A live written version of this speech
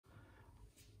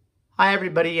Hi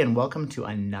everybody and welcome to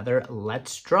another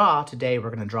Let's Draw. Today we're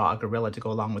going to draw a gorilla to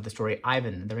go along with the story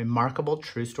Ivan, the remarkable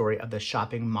true story of the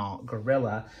shopping mall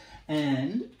gorilla.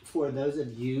 And for those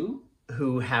of you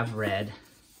who have read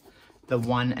The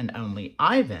One and Only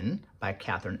Ivan by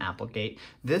Katherine Applegate,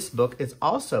 this book is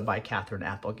also by Katherine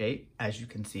Applegate, as you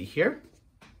can see here.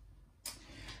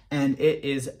 And it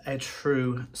is a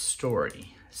true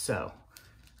story. So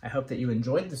I hope that you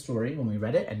enjoyed the story when we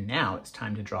read it, and now it's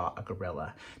time to draw a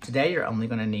gorilla. Today, you're only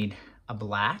gonna need a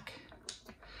black.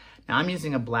 Now I'm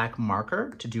using a black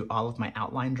marker to do all of my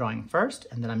outline drawing first,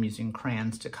 and then I'm using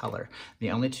crayons to color.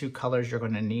 The only two colors you're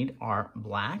gonna need are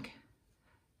black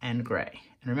and gray.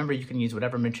 And remember, you can use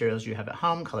whatever materials you have at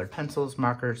home, colored pencils,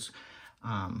 markers,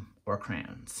 or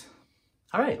crayons.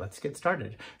 All right, let's get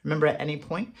started. Remember, at any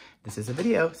point, this is a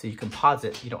video, so you can pause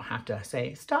it. You don't have to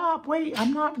say, stop, wait,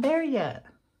 I'm not there yet.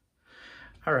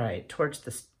 All right, towards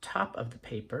the top of the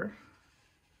paper,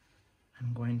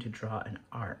 I'm going to draw an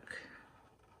arc,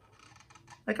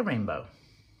 like a rainbow.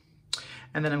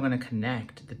 And then I'm going to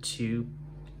connect the two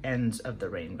ends of the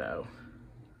rainbow,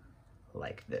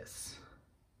 like this.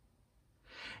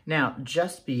 Now,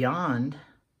 just beyond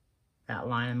that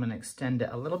line, I'm going to extend it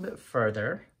a little bit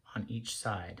further on each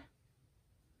side.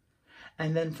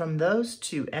 And then from those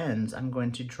two ends, I'm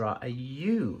going to draw a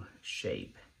U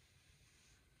shape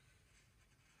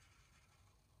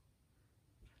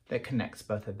that connects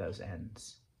both of those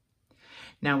ends.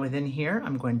 Now within here,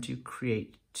 I'm going to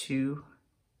create two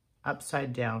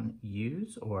upside down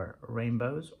U's or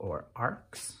rainbows or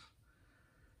arcs.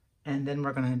 And then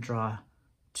we're going to draw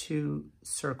two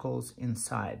circles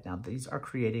inside. Now these are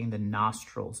creating the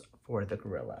nostrils for the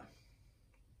gorilla.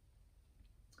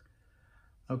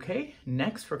 Okay,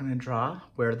 next we're going to draw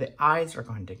where the eyes are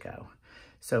going to go.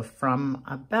 So from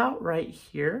about right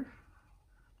here,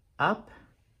 up,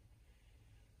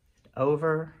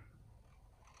 over,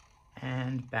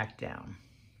 and back down.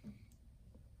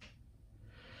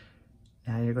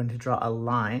 Now you're going to draw a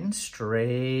line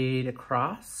straight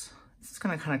across. This is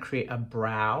going to kind of create a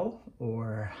brow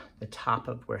or the top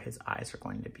of where his eyes are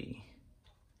going to be.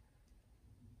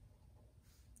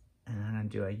 And I'm going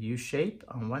to do a U shape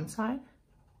on one side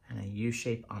and a U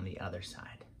shape on the other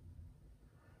side.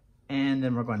 And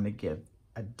then we're going to give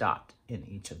a dot in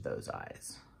each of those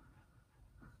eyes.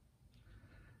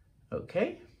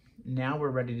 Okay, now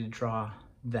we're ready to draw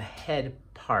the head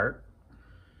part,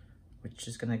 which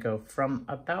is going to go from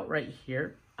about right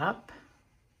here up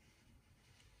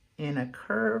in a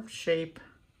curved shape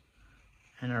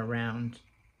and around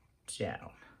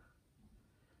down.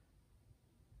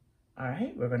 All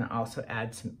right, we're going to also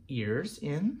add some ears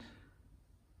in.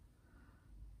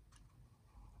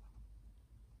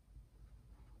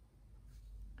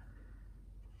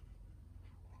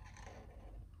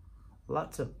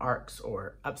 Lots of arcs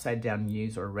or upside down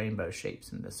U's or rainbow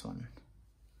shapes in this one.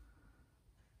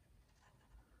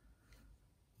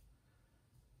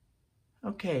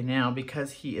 Okay, now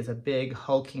because he is a big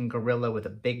hulking gorilla with a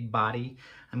big body,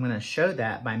 I'm going to show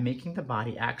that by making the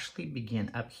body actually begin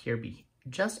up here,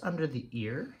 just under the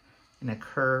ear, in a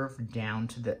curve down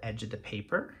to the edge of the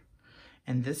paper.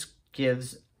 And this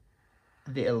gives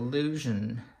the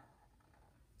illusion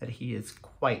that he is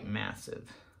quite massive.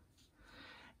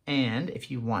 And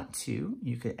if you want to,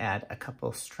 you could add a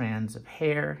couple strands of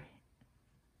hair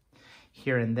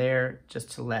here and there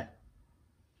just to let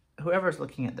whoever's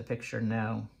looking at the picture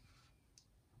know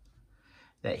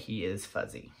that he is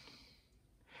fuzzy.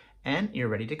 And you're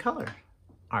ready to color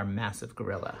our massive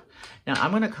gorilla. Now I'm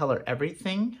going to color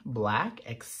everything black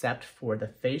except for the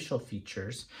facial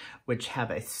features, which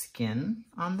have a skin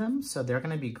on them, so they're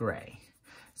going to be gray.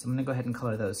 So I'm going to go ahead and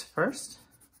color those first.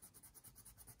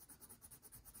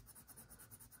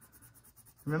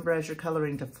 Remember, as you're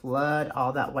coloring, to flood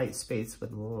all that white space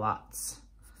with lots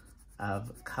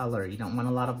of color. You don't want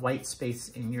a lot of white space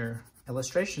in your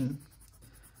illustration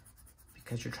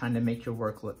because you're trying to make your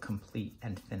work look complete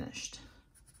and finished.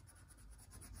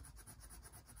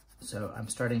 So I'm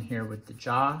starting here with the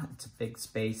jaw. It's a big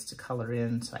space to color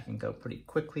in, so I can go pretty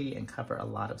quickly and cover a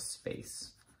lot of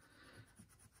space.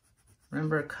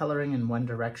 Remember, coloring in one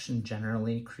direction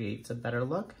generally creates a better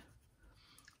look,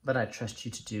 but I trust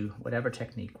you to do whatever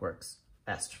technique works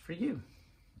best for you.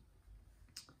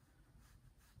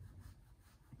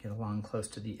 Get along close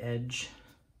to the edge.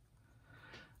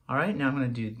 All right, now I'm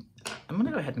gonna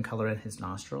go ahead and color in his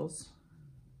nostrils.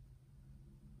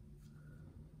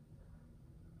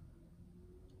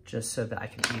 Just so that I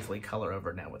can easily color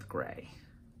over now with gray.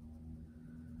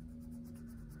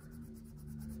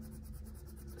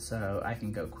 So I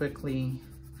can go quickly.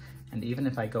 And even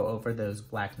if I go over those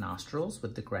black nostrils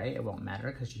with the gray, it won't matter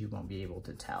because you won't be able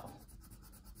to tell.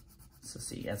 So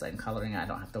see, as I'm coloring, I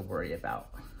don't have to worry about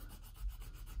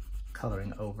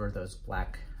coloring over those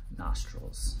black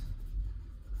nostrils.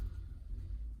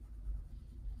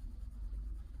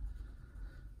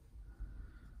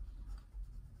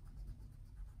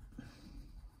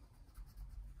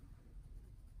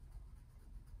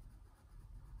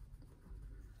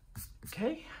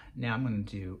 Okay, now I'm going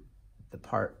to do the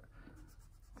part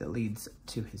that leads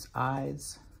to his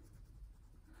eyes,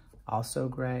 also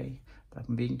gray, but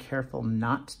I'm being careful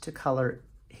not to color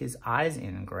his eyes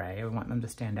in gray. I want them to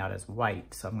stand out as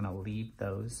white, so I'm going to leave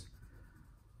those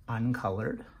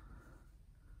uncolored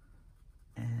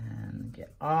and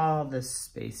get all this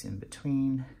space in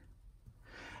between.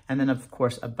 And then of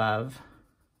course above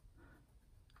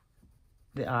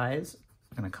the eyes,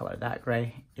 I'm going to color that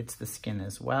gray. It's the skin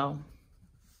as well.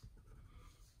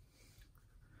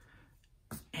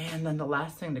 And then the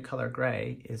last thing to color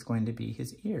gray is going to be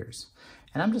his ears.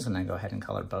 And I'm just going to go ahead and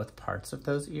color both parts of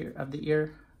the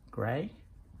ear gray.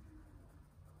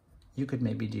 You could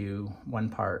maybe do one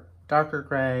part darker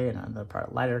gray and another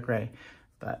part lighter gray,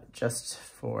 but just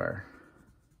for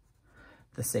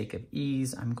the sake of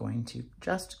ease, I'm going to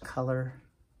just color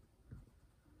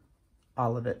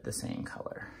all of it the same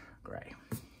color, gray.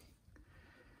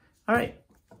 All right,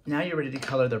 now you're ready to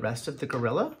color the rest of the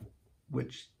gorilla,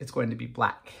 which is going to be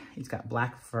black. He's got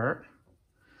black fur.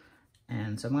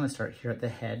 And so I'm going to start here at the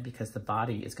head because the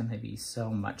body is going to be so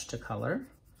much to color.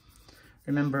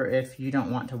 Remember, if you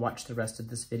don't want to watch the rest of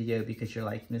this video because you're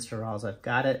like, Mr. Rawls, I've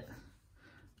got it.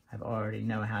 I've already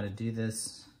know how to do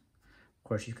this. Of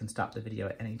course, you can stop the video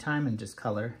at any time and just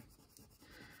color.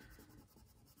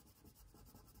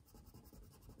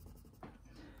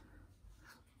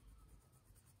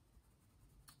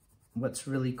 What's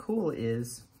really cool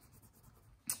is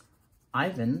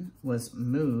Ivan was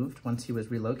moved once he was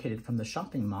relocated from the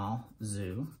shopping mall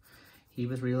zoo. He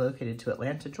was relocated to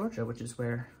Atlanta, Georgia, which is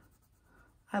where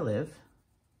I live,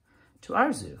 to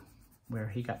our zoo, where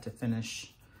he got to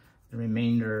finish the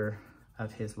remainder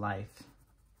of his life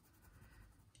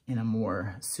in a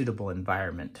more suitable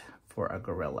environment for a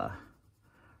gorilla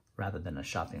rather than a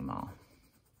shopping mall.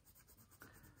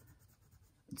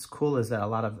 What's cool is that a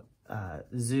lot of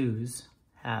zoos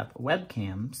have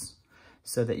webcams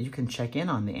so that you can check in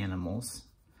on the animals.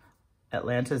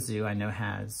 Atlanta Zoo, I know,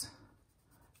 has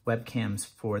webcams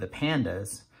for the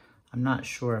pandas. I'm not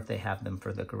sure if they have them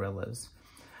for the gorillas.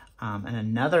 And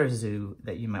another zoo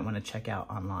that you might want to check out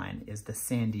online is the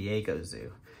San Diego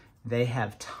Zoo. They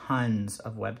have tons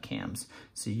of webcams,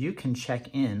 so you can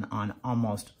check in on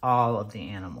almost all of the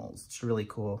animals. It's really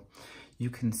cool.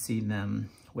 You can see them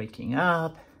waking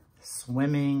up,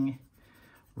 swimming,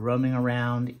 roaming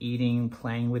around, eating,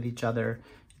 playing with each other.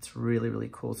 It's really, really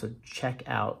cool. So check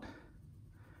out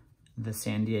the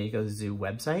San Diego Zoo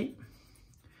website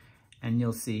and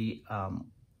you'll see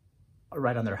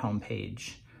right on their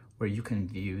homepage where you can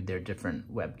view their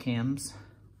different webcams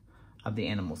of the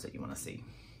animals that you want to see.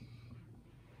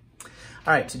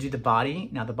 All right, to do the body,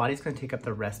 now the body's going to take up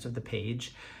the rest of the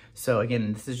page. So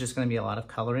again, this is just going to be a lot of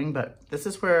coloring, but this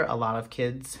is where a lot of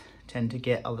kids tend to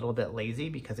get a little bit lazy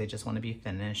because they just want to be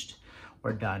finished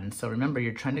or done. So remember,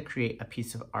 you're trying to create a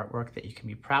piece of artwork that you can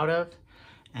be proud of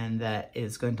and that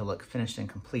is going to look finished and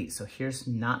complete. So here's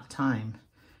not time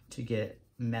to get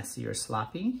messy or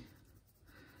sloppy.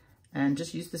 And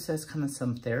just use this as kind of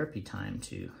some therapy time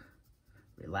to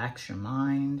relax your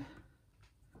mind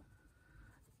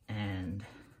and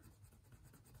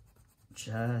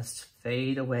just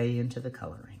fade away into the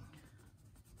coloring.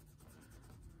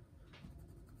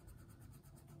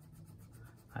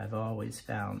 I've always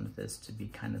found this to be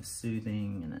kind of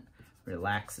soothing and it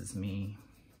relaxes me.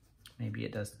 Maybe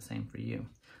it does the same for you.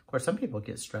 Of course, some people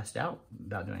get stressed out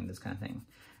about doing this kind of thing.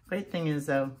 Great thing is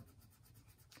though,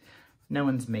 no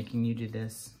one's making you do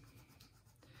this.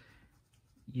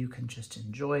 You can just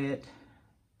enjoy it.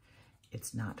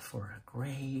 It's not for a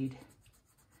grade.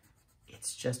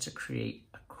 It's just to create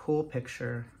a cool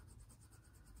picture,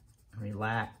 and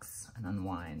relax and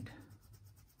unwind.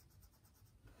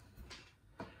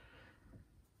 I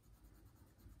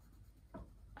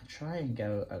try and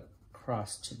go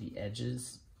across to the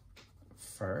edges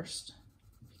first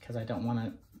because I don't want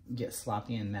to get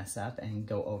sloppy and mess up and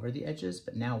go over the edges.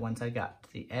 But now once I got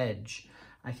to the edge,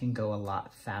 I can go a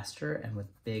lot faster and with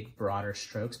big, broader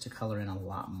strokes to color in a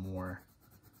lot more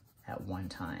at one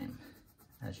time,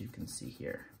 as you can see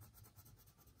here.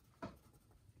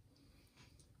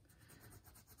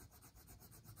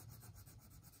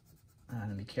 I'm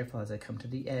gonna be careful as I come to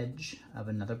the edge of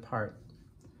another part,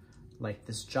 like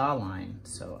this jawline.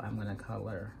 So I'm gonna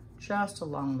color just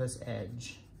along this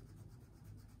edge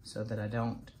so that I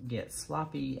don't get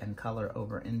sloppy and color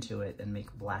over into it and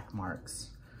make black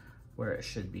marks where it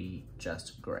should be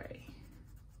just gray.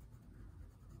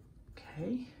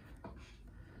 Okay,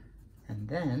 and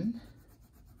then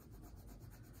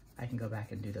I can go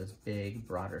back and do those big,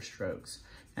 broader strokes.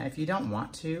 Now, if you don't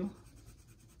want to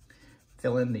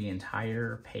fill in the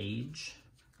entire page,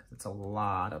 because it's a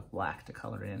lot of black to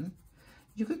color in,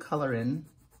 you could color in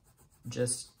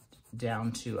just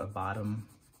down to a bottom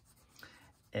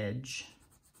edge.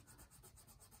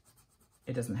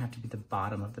 It doesn't have to be the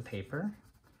bottom of the paper,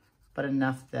 but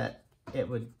enough that it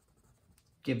would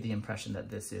give the impression that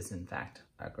this is in fact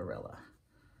a gorilla.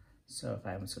 So if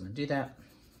I was going to do that,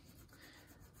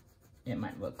 it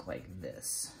might look like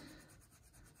this.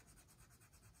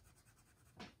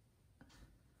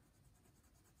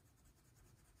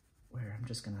 Where I'm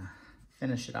just going to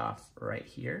finish it off right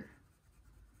here.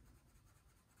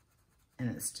 And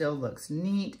it still looks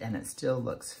neat and it still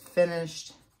looks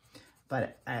finished,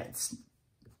 but it's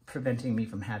preventing me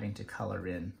from having to color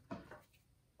in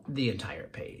the entire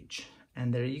page.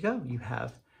 And there you go. You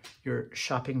have your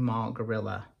shopping mall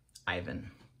gorilla, Ivan.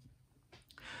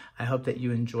 I hope that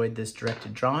you enjoyed this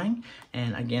directed drawing.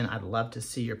 And again, I'd love to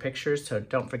see your pictures, so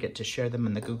don't forget to share them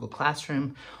in the Google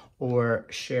Classroom or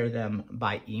share them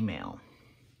by email.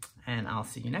 And I'll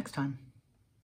see you next time.